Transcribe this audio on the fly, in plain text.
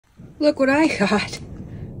Look what I got.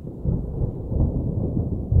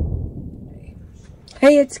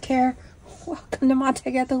 Hey, it's Care. Welcome to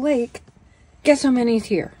Montag at the Lake. Guess how many's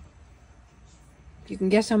here? If you can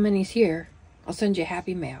guess how many's here, I'll send you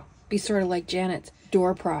happy mail. Be sort of like Janet's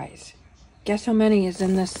door prize. Guess how many is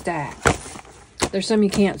in this stack? There's some you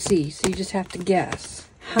can't see, so you just have to guess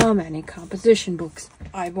how many composition books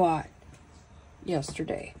I bought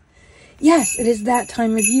yesterday. Yes, it is that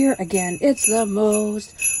time of year again. It's the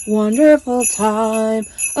most wonderful time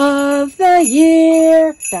of the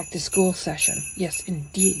year. Back to school session. Yes,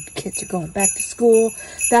 indeed. Kids are going back to school.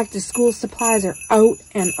 Back to school supplies are out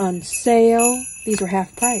and on sale. These were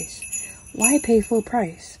half price. Why pay full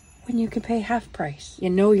price when you can pay half price?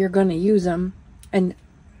 You know you're going to use them. And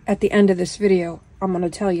at the end of this video, I'm going to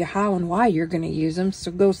tell you how and why you're going to use them.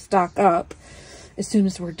 So go stock up. As soon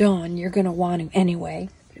as we're done, you're going to want to anyway.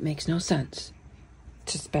 It makes no sense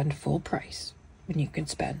to spend full price when you can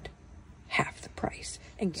spend half the price.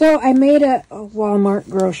 And so I made a Walmart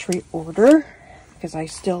grocery order because I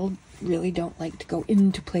still really don't like to go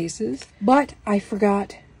into places. But I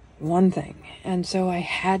forgot one thing. And so I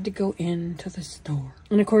had to go into the store.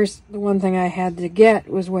 And of course, the one thing I had to get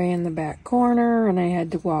was way in the back corner. And I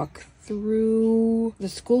had to walk through the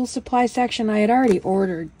school supply section. I had already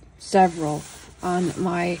ordered several on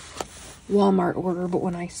my Walmart order, but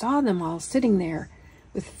when I saw them all sitting there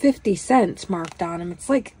with 50 cents marked on them, it's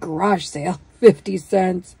like a garage sale, 50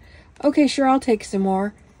 cents. Okay, sure, I'll take some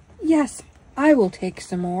more. Yes, I will take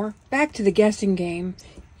some more. Back to the guessing game.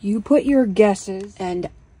 You put your guesses, and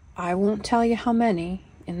I won't tell you how many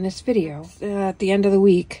in this video. At the end of the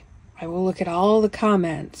week, I will look at all the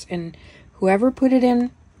comments, and whoever put it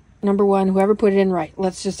in, number one, whoever put it in right.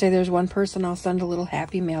 Let's just say there's one person, I'll send a little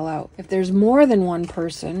happy mail out. If there's more than one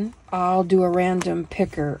person, I'll do a random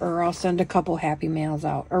picker, or I'll send a couple happy mails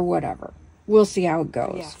out, or whatever. We'll see how it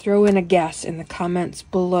goes. Yeah. Throw in a guess in the comments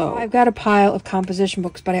below. I've got a pile of composition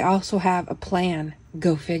books, but I also have a plan.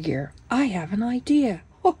 Go figure. I have an idea.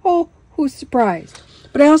 Ho ho, who's surprised?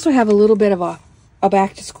 But I also have a little bit of a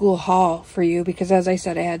back to school haul for you, because as I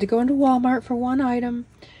said, I had to go into Walmart for one item.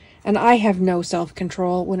 And I have no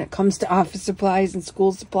self-control when it comes to office supplies and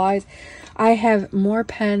school supplies. I have more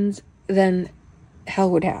pens than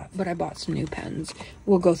hell would have, but I bought some new pens.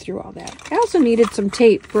 We'll go through all that. I also needed some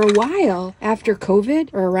tape for a while after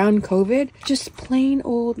COVID, or around COVID. Just plain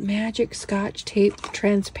old magic Scotch tape,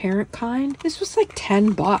 transparent kind. This was like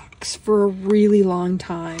 $10 for a really long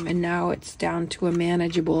time, and now it's down to a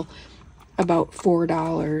manageable about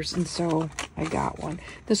 $4, and so I got one.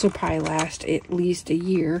 This will probably last at least a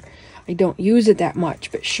year. I don't use it that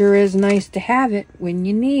much, but sure is nice to have it when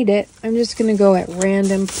you need it. I'm just gonna go at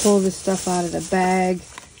random, pull this stuff out of the bag.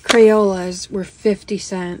 Crayolas were 50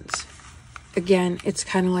 cents. Again, it's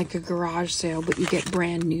kind of like a garage sale, but you get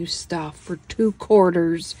brand new stuff for 2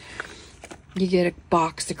 quarters. You get a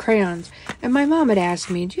box of crayons. And my mom had asked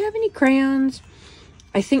me, do you have any crayons?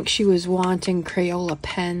 I think she was wanting Crayola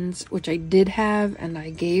pens, which I did have, and I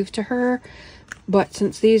gave to her. But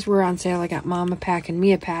since these were on sale, I got Mom a pack and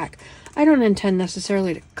me a pack. I don't intend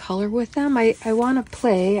necessarily to color with them. I want to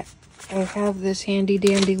play. I have this handy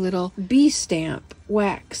dandy little bee stamp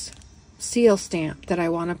wax seal stamp that I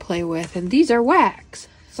want to play with. And these are wax.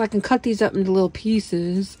 So I can cut these up into little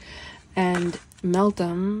pieces and melt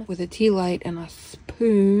them with a tea light and a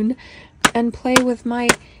spoon and play with my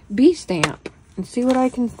bee stamp. And see what I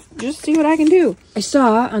can, just see what I can do. I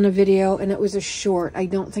saw on a video, and it was a short. I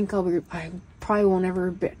don't think I probably won't ever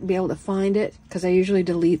be able to find it, because I usually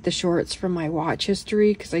delete the shorts from my watch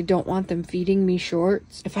history, because I don't want them feeding me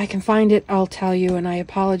shorts. If I can find it, I'll tell you, and I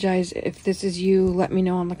apologize if this is you. Let me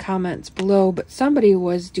know in the comments below. But somebody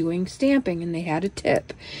was doing stamping, and they had a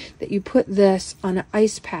tip that you put this on an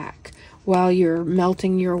ice pack while you're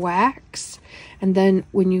melting your wax, and then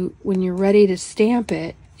when you're ready to stamp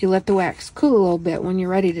it, you let the wax cool a little bit. When you're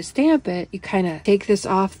ready to stamp it, you kind of take this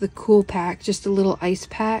off the cool pack, just a little ice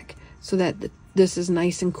pack, so that this is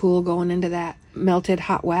nice and cool going into that melted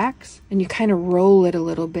hot wax. And you kind of roll it a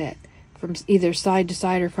little bit from either side to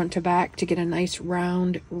side or front to back to get a nice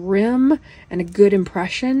round rim and a good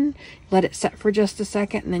impression. Let it set for just a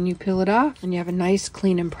second, and then you peel it off and you have a nice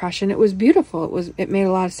clean impression. It was beautiful. It made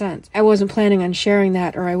a lot of sense. I wasn't planning on sharing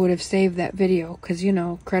that, or I would have saved that video, because, you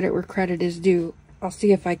know, credit where credit is due. I'll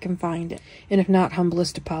see if I can find it. And if not,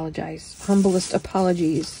 humblest apologies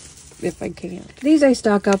if I can. These I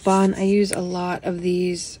stock up on. I use a lot of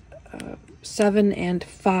these 7 and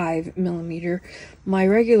 5 millimeter. My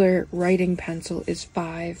regular writing pencil is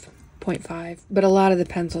 5. 0.5, but a lot of the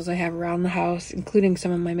pencils I have around the house, including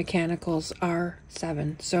some of my mechanicals, are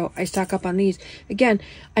 7. So I stock up on these. Again,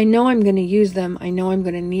 I know I'm going to use them. I know I'm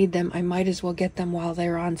going to need them. I might as well get them while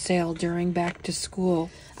they're on sale during back to school.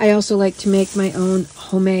 I also like to make my own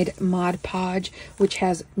homemade Mod Podge, which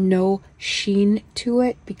has no sheen to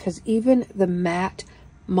it, because even the matte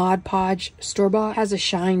Mod Podge store-bought has a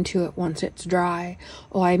shine to it once it's dry.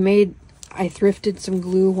 Oh, I thrifted some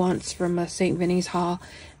glue once from a St. Vinny's haul,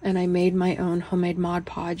 and I made my own homemade Mod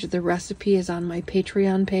Podge. The recipe is on my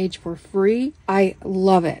Patreon page for free. I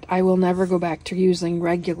love it. I will never go back to using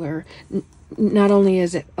regular. Not only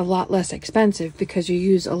is it a lot less expensive because you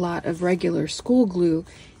use a lot of regular school glue,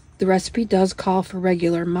 the recipe does call for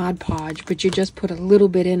regular Mod Podge, but you just put a little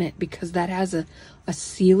bit in it because that has a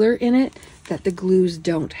sealer in it that the glues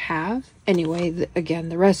don't have. Anyway, again,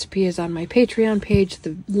 the recipe is on my Patreon page.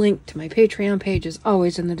 The link to my Patreon page is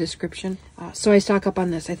always in the description. So I stock up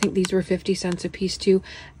on this. I think these were 50 cents a piece too.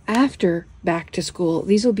 After back to school,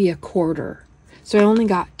 these will be a quarter. So I only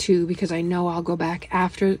got 2 because I know I'll go back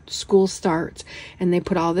after school starts and they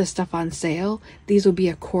put all this stuff on sale. These will be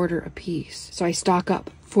a quarter a piece. So I stock up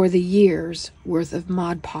for the year's worth of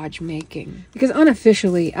Mod Podge making. Because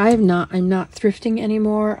unofficially, I'm not thrifting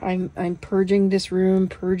anymore. I'm purging this room,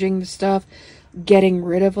 purging the stuff, getting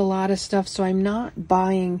rid of a lot of stuff. So I'm not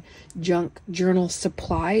buying junk journal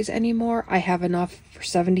supplies anymore. I have enough for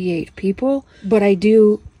 78 people, but I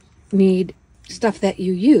do need stuff that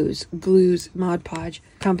you use, glues, Mod Podge,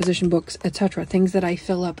 composition books, etc. Things that I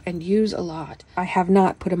fill up and use a lot. I have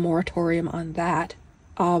not put a moratorium on that,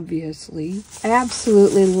 obviously. I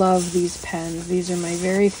absolutely love these pens. These are my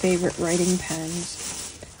very favorite writing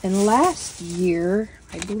pens. And last year,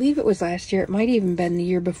 I believe it was last year, it might even been the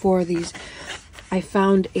year before these, I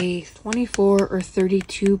found a 24 or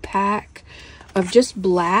 32 pack of just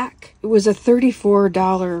black. It was a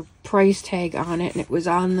 $34 price tag on it, and it was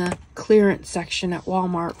on the clearance section at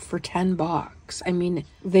Walmart for $10. I mean,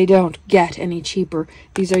 they don't get any cheaper.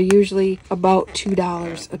 These are usually about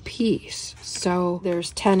 $2 a piece. So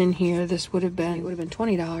there's 10 in here. This would have been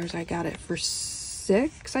 $20. I got it for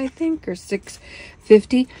 $6, I think, or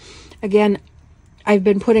 $6.50. Again, I've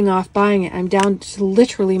been putting off buying it. I'm down to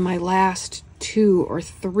literally my last 2 or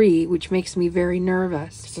 3, which makes me very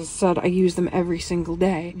nervous. As I said, I use them every single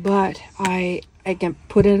day, but I can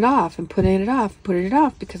put it off and putting it off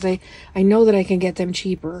because I know that I can get them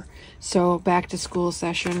cheaper. So back to school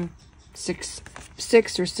session, $6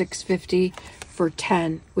 or $6.50 for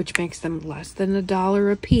 10, which makes them less than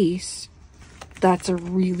 $1 a piece. That's a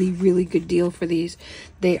really, really good deal for these.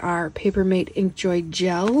 They are Papermate Inkjoy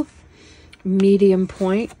Gel, medium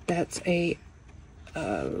point. That's a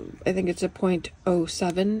I think it's a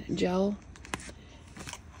 0.07 gel.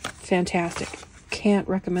 Fantastic. Can't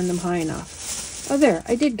recommend them high enough. Oh, there.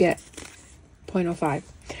 I did get 0.05.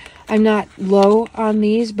 I'm not low on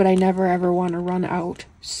these, but I never ever want to run out.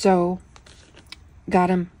 So, got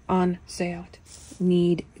them on sale.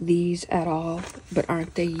 Need these at all, but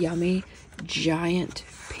aren't they yummy? Giant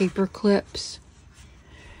paper clips.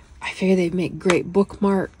 I figure they'd make great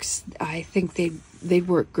bookmarks. I think they'd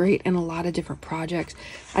work great in a lot of different projects.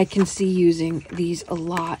 I can see using these a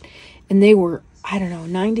lot. And they were, I don't know,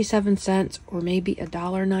 97 cents or maybe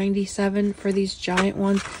 $1.97 for these giant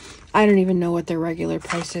ones. I don't even know what their regular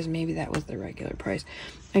price is. Maybe that was the regular price.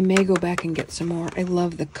 I may go back and get some more. I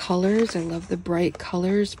love the colors. I love the bright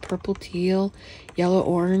colors. Purple, teal, yellow,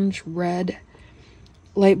 orange, red,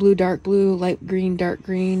 light blue, dark blue, light green, dark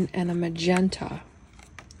green, and a magenta.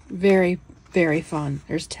 Very, very fun.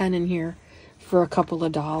 There's 10 in here for a couple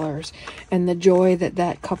of dollars. And the joy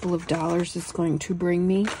that couple of dollars is going to bring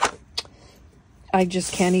me, I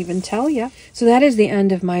just can't even tell you. So that is the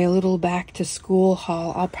end of my little back to school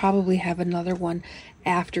haul. I'll probably have another one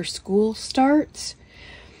after school starts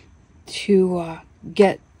to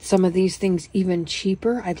get some of these things even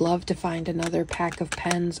cheaper. I'd love to find another pack of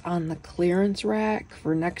pens on the clearance rack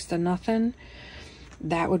for next to nothing.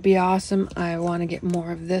 That would be awesome. I want to get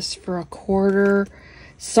more of this for a quarter.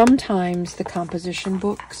 Sometimes the composition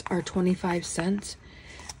books are 25 cents,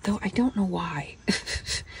 though I don't know why.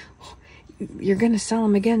 You're going to sell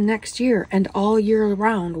them again next year and all year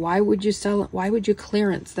round. Why would you sell it? Why would you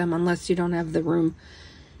clearance them unless you don't have the room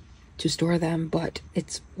to store them? But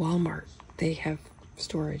it's Walmart. They have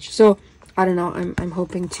storage. So I don't know. I'm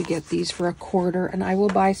hoping to get these for a quarter, and I will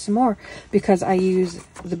buy some more because I use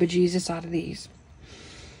the bejesus out of these.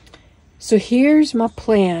 So here's my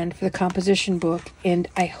plan for the composition book, and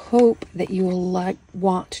I hope that you will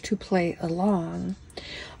want to play along.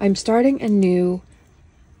 I'm starting a new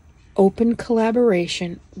open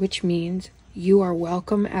collaboration, which means you are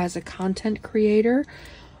welcome as a content creator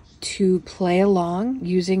to play along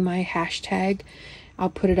using my hashtag. I'll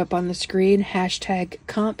put it up on the screen. Hashtag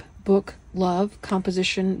comp book love,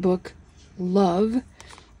 composition book love.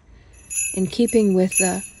 In keeping with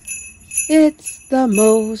the "It's the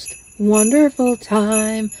most wonderful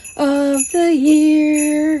time of the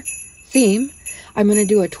year" theme, I'm going to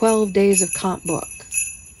do a 12 days of comp book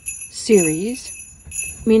series,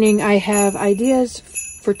 meaning I have ideas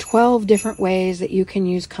for 12 different ways that you can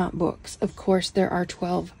use comp books. Of course, there are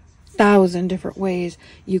 12,000 different ways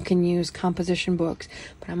you can use composition books,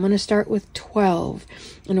 but I'm going to start with 12.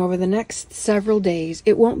 And over the next several days,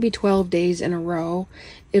 it won't be 12 days in a row.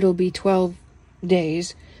 It'll be 12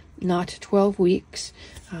 days, not 12 weeks.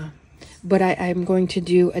 But I'm going to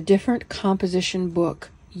do a different composition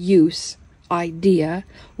book use idea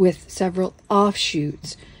with several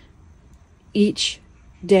offshoots each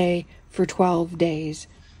day for 12 days,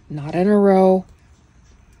 not in a row.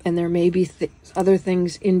 And there may be other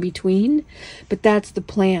things in between, but that's the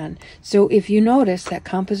plan. So if you notice that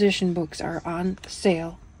composition books are on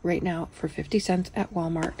sale right now for 50 cents at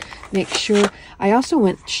Walmart, make sure. I also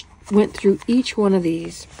went through each one of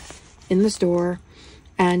these in the store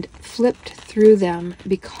and flipped through them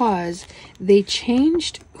because they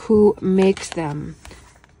changed who makes them,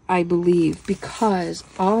 I believe, because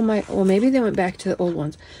maybe they went back to the old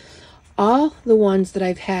ones. All the ones that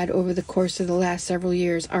I've had over the course of the last several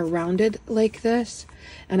years are rounded like this,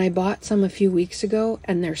 and I bought some a few weeks ago,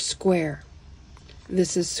 and they're square.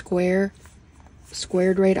 This is squared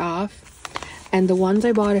right off. And the ones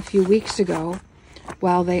I bought a few weeks ago,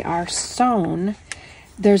 while they are sewn,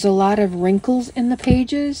 there's a lot of wrinkles in the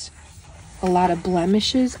pages, a lot of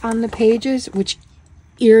blemishes on the pages, which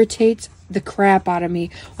irritates the crap out of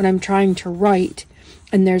me when I'm trying to write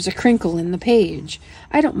and there's a crinkle in the page.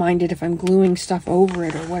 I don't mind it if I'm gluing stuff over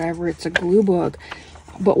it or whatever. It's a glue book.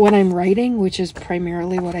 But when I'm writing, which is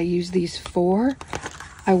primarily what I use these for,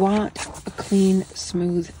 I want a clean,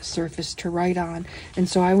 smooth surface to write on. And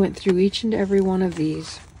so I went through each and every one of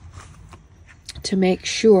these to make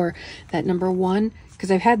sure that, number one,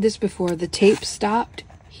 because I've had this before, the tape stopped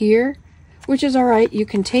here, which is all right. You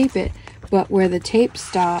can tape it. But where the tape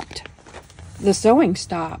stopped, the sewing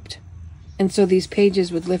stopped. And so these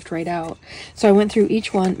pages would lift right out. So I went through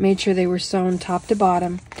each one, made sure they were sewn top to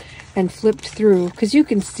bottom, and flipped through, because you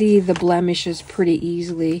can see the blemishes pretty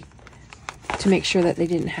easily, to make sure that they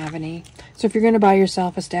didn't have any. So if you're going to buy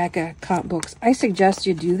yourself a stack of comp books, I suggest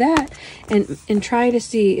you do that and try to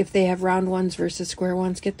see if they have round ones versus square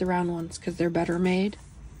ones. Get the round ones because they're better made,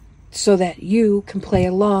 so that you can play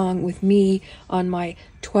along with me on my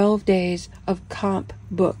 12 days of comp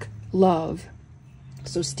book love.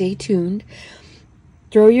 So stay tuned.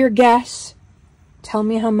 Throw your guess. Tell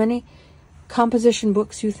me how many composition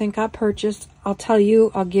books you think I purchased. I'll tell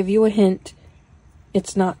you, I'll give you a hint.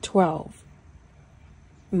 It's not 12.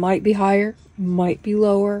 Might be higher, might be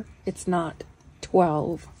lower. It's not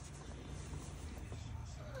 12.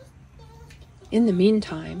 In the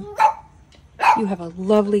meantime, you have a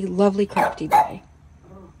lovely, lovely crafty day.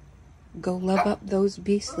 Go love up those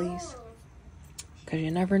beastlies, because you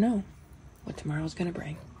never know what tomorrow's going to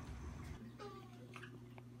bring.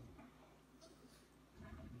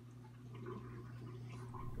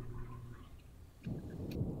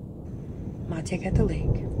 Mate at the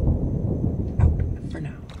lake. Out for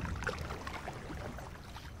now.